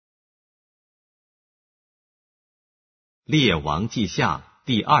列王纪下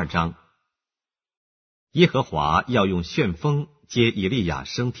2章。耶和华要用旋风接以利亚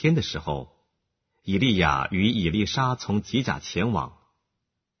升天的时候，以利亚与以利沙从吉甲前往。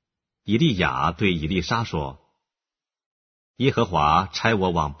以利亚对以利沙说：耶和华差我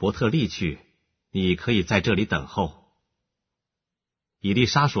往伯特利去，你可以在这里等候。以利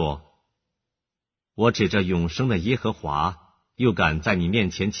沙说：我指着永生的耶和华，又敢在你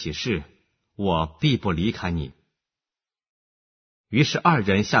面前起誓，我必不离开你。于是二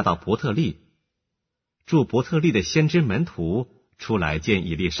人下到伯特利，住伯特利的先知门徒出来见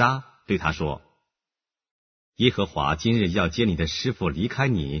以利沙，对他说：耶和华今日要接你的师傅离开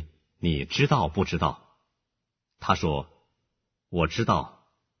你，你知道不知道？他说：我知道，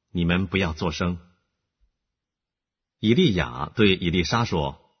你们不要作声。以利亚对以利沙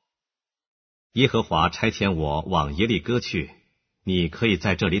说：耶和华差遣我往耶利哥去，你可以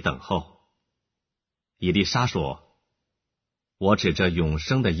在这里等候。以利沙说：我指着永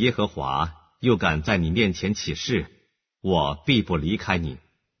生的耶和华，又敢在你面前起誓，我必不离开你。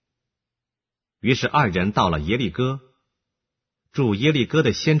于是二人到了耶利哥，住耶利哥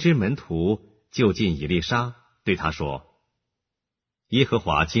的先知门徒就近以利沙，对他说：耶和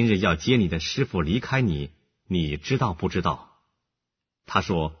华今日要接你的师傅离开你，你知道不知道？他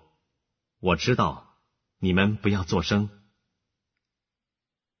说：我知道，你们不要作声。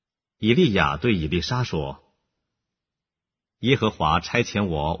以利亚对以利沙说：耶和华差遣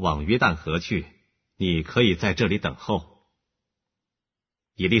我往约旦河去，你可以在这里等候。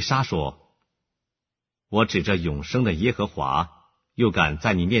以利沙说：我指着永生的耶和华，又敢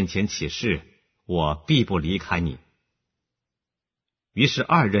在你面前起誓，我必不离开你。于是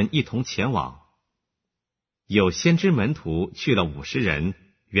二人一同前往。有先知门徒去了50人，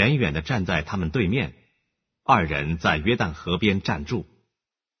远远地站在他们对面，二人在约旦河边站住。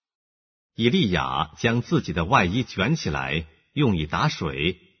以利亚将自己的外衣卷起来，用以打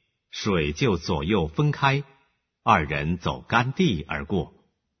水，水就左右分开，二人走干地而过。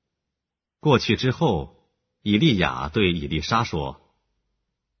过去之后，以利亚对以利沙说：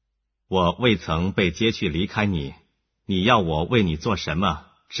我未曾被接去离开你，你要我为你做什么，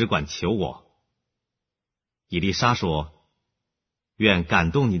只管求我。以利沙说：愿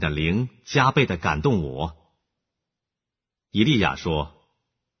感动你的灵加倍的感动我。以利亚说：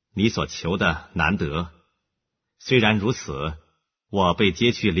你所求的难得，虽然如此，我被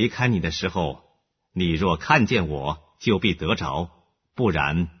接去离开你的时候，你若看见我，就必得着，不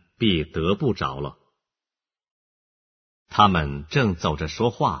然必得不着了。他们正走着说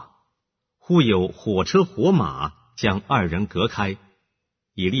话，忽有火车火马将二人隔开，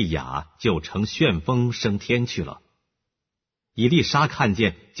以利亚就乘旋风升天去了。以利沙看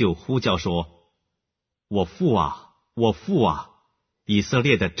见，就呼叫说：我父啊，我父啊，以色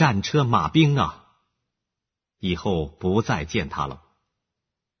列的战车马兵啊！以后不再见他了。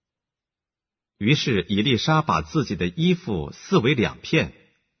于是以利沙把自己的衣服撕为2片，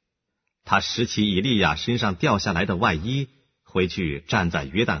他拾起以利亚身上掉下来的外衣，回去站在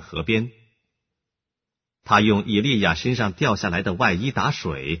约旦河边。他用以利亚身上掉下来的外衣打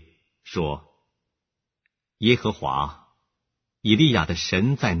水，说：耶和华，以利亚的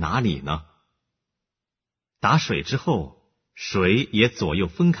神在哪里呢？打水之后，水也左右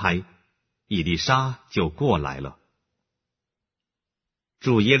分开，以利沙就过来了。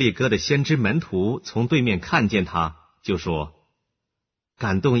住耶利哥的先知门徒从对面看见他，就说：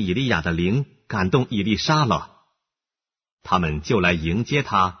感动以利亚的灵感动以利沙了。他们就来迎接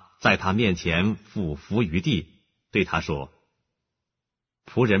他，在他面前俯伏于地，对他说：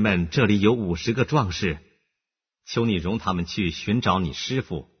仆人们这里有50个壮士，求你容他们去寻找你师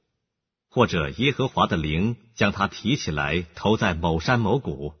傅，或者耶和华的灵将他提起来，投在某山某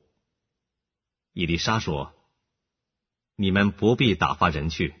谷。以利沙说：你们不必打发人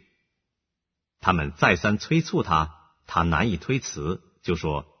去。他们再三催促他，他难以推辞，就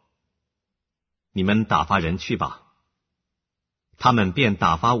说：你们打发人去吧。他们便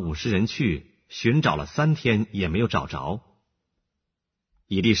打发50人去，寻找了3天，也没有找着。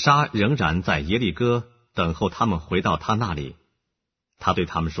以利沙仍然在耶利哥等候他们回到他那里。他对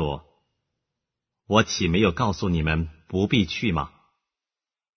他们说：我岂没有告诉你们不必去吗？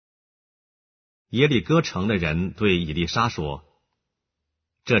耶利哥城的人对以利沙说：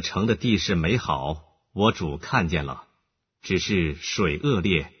这城的地势美好，我主看见了，只是水恶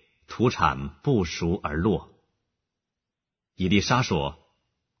劣，土产不熟而落。以利沙说：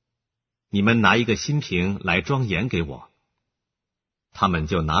你们拿一个新瓶来装盐给我。他们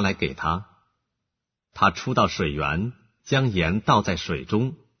就拿来给他。他出到水源，将盐倒在水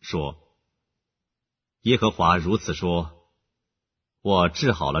中，说：耶和华如此说，我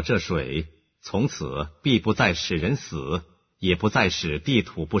治好了这水，从此必不再使人死，也不再使地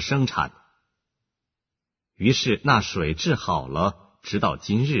土不生产。于是那水治好了，直到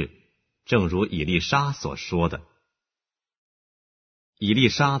今日，正如以利沙所说的。以利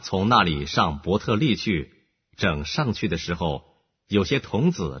沙从那里上伯特利去，正上去的时候，有些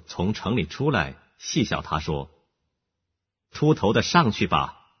童子从城里出来，戏笑他说：秃头的上去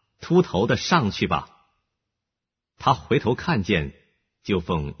吧，秃头的上去吧。他回头看见，就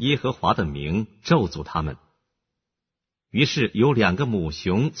奉耶和华的名咒诅他们。于是有2个母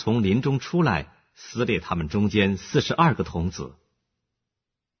熊从林中出来，撕裂他们中间42个童子。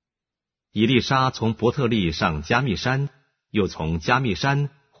以利沙从伯特利上加密山，又从加密山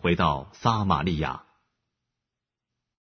回到撒玛利亚。